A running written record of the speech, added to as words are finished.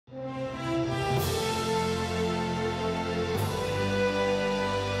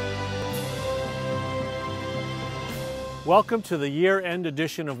Welcome to the year-end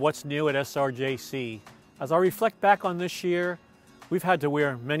edition of What's New at SRJC. As I reflect back on this year, we've had to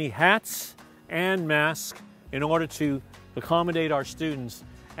wear many hats and masks in order to accommodate our students.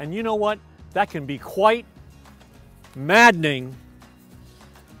 And you know what? That can be quite maddening,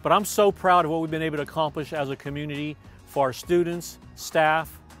 but I'm so proud of what we've been able to accomplish as a community for our students,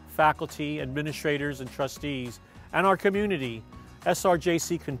 staff, faculty, administrators, and trustees, and our community.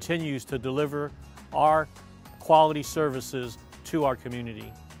 SRJC continues to deliver our quality services to our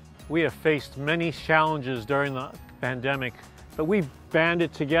community. We have faced many challenges during the pandemic, but we've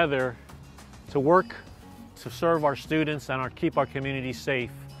banded together to work to serve our students and keep our community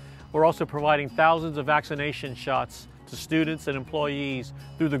safe. We're also providing thousands of vaccination shots to students and employees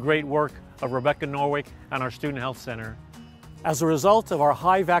through the great work of Rebecca Norwick and our Student Health Center. As a result of our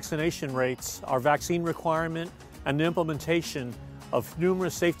high vaccination rates, our vaccine requirement, and the implementation of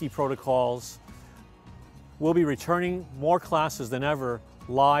numerous safety protocols, we'll be returning more classes than ever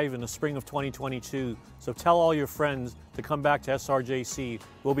live in the spring of 2022. So tell all your friends to come back to SRJC.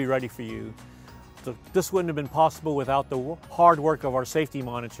 We'll be ready for you. This wouldn't have been possible without the hard work of our safety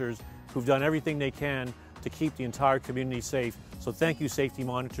monitors who've done everything they can to keep the entire community safe. So thank you, safety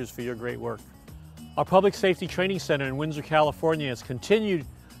monitors, for your great work. Our Public Safety Training Center in Windsor, California has continued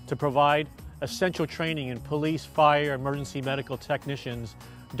to provide essential training in police, fire, emergency medical technicians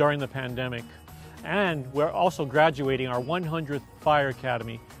during the pandemic. And we're also graduating our 100th Fire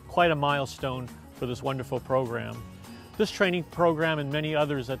Academy, quite a milestone for this wonderful program. This training program and many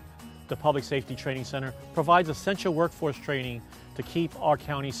others at the Public Safety Training Center provides essential workforce training to keep our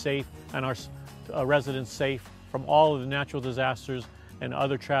county safe and our residents safe from all of the natural disasters and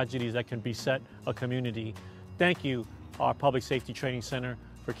other tragedies that can beset a community. Thank you, our Public Safety Training Center,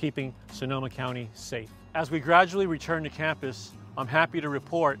 for keeping Sonoma County safe. As we gradually return to campus, I'm happy to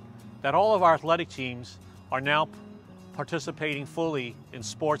report that all of our athletic teams are now participating fully in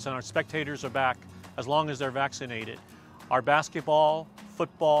sports, and our spectators are back as long as they're vaccinated. Our basketball,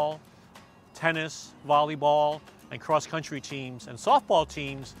 football, tennis, volleyball, and cross-country teams and softball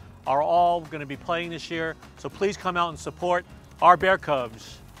teams are all going to be playing this year, so please come out and support our Bear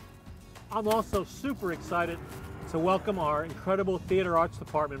Cubs. I'm also super excited to welcome our incredible theater arts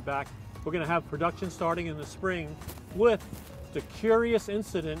department back. We're going to have production starting in the spring with The Curious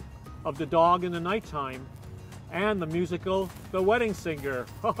Incident of the Dog in the Nighttime and the musical The Wedding Singer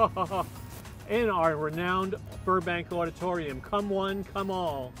in our renowned Burbank Auditorium. Come one, come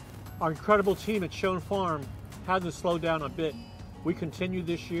all. Our incredible team at Schoen Farm hasn't slowed down a bit. We continue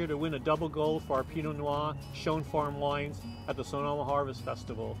this year to win a double gold for our Pinot Noir Schoen Farm wines at the Sonoma Harvest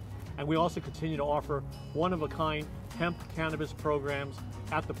Festival. And we also continue to offer one-of-a-kind hemp cannabis programs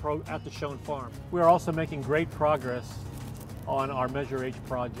at the Schoen Farm. We are also making great progress on our Measure H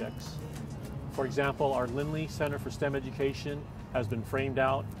projects. For example, our Lindley Center for STEM Education has been framed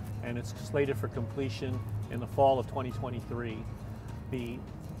out and it's slated for completion in the fall of 2023. The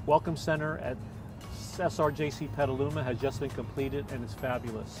Welcome Center at SRJC Petaluma has just been completed and it's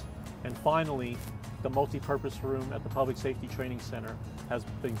fabulous. And finally, the multi-purpose room at the Public Safety Training Center has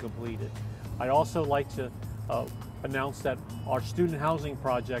been completed. I'd also like to announce that our student housing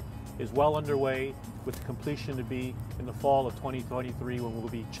project is well underway, with completion to be in the fall of 2023 when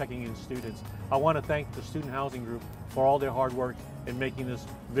we'll be checking in students. I want to thank the Student Housing Group for all their hard work in making this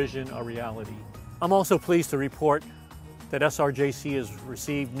vision a reality. I'm also pleased to report that SRJC has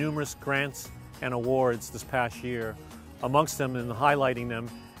received numerous grants and awards this past year. Amongst them, and highlighting them,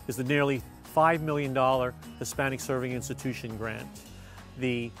 is the nearly $5 million Hispanic Serving Institution grant.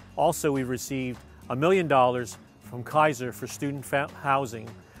 Also, we've received $1 million from Kaiser for student housing,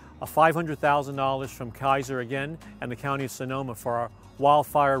 a $500,000 from Kaiser again and the County of Sonoma for our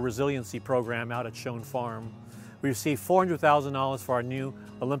wildfire resiliency program out at Schoen Farm. We received $400,000 for our new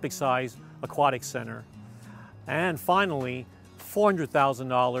Olympic-sized aquatic center. And finally,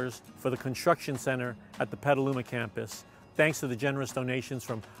 $400,000 for the construction center at the Petaluma campus, thanks to the generous donations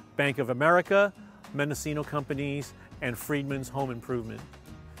from Bank of America, Mendocino Companies, and Freedman's Home Improvement.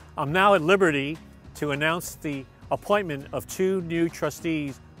 I'm now at liberty to announce the appointment of 2 new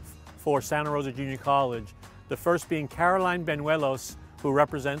trustees for Santa Rosa Junior College, the first being Caroline Benuelos, who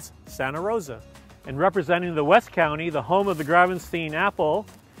represents Santa Rosa. And representing the West County, the home of the Gravenstein apple,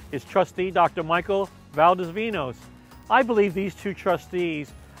 is trustee Dr. Michael Valdez-Vinos. I believe these 2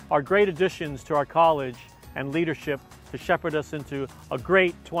 trustees are great additions to our college and leadership to shepherd us into a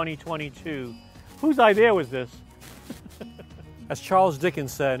great 2022. Whose idea was this? As Charles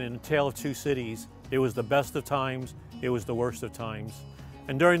Dickens said in A Tale of Two Cities, it was the best of times, it was the worst of times.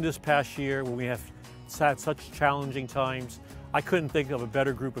 And during this past year, when we have had such challenging times, I couldn't think of a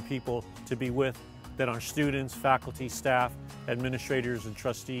better group of people to be with than our students, faculty, staff, administrators, and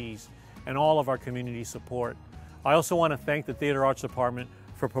trustees, and all of our community support. I also want to thank the Theater Arts Department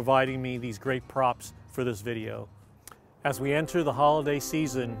for providing me these great props for this video. As we enter the holiday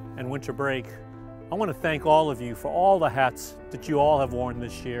season and winter break, I want to thank all of you for all the hats that you all have worn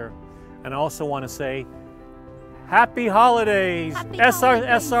this year. And I also want to say, Happy Holidays, Happy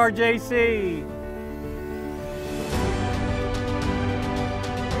Holidays. SRJC!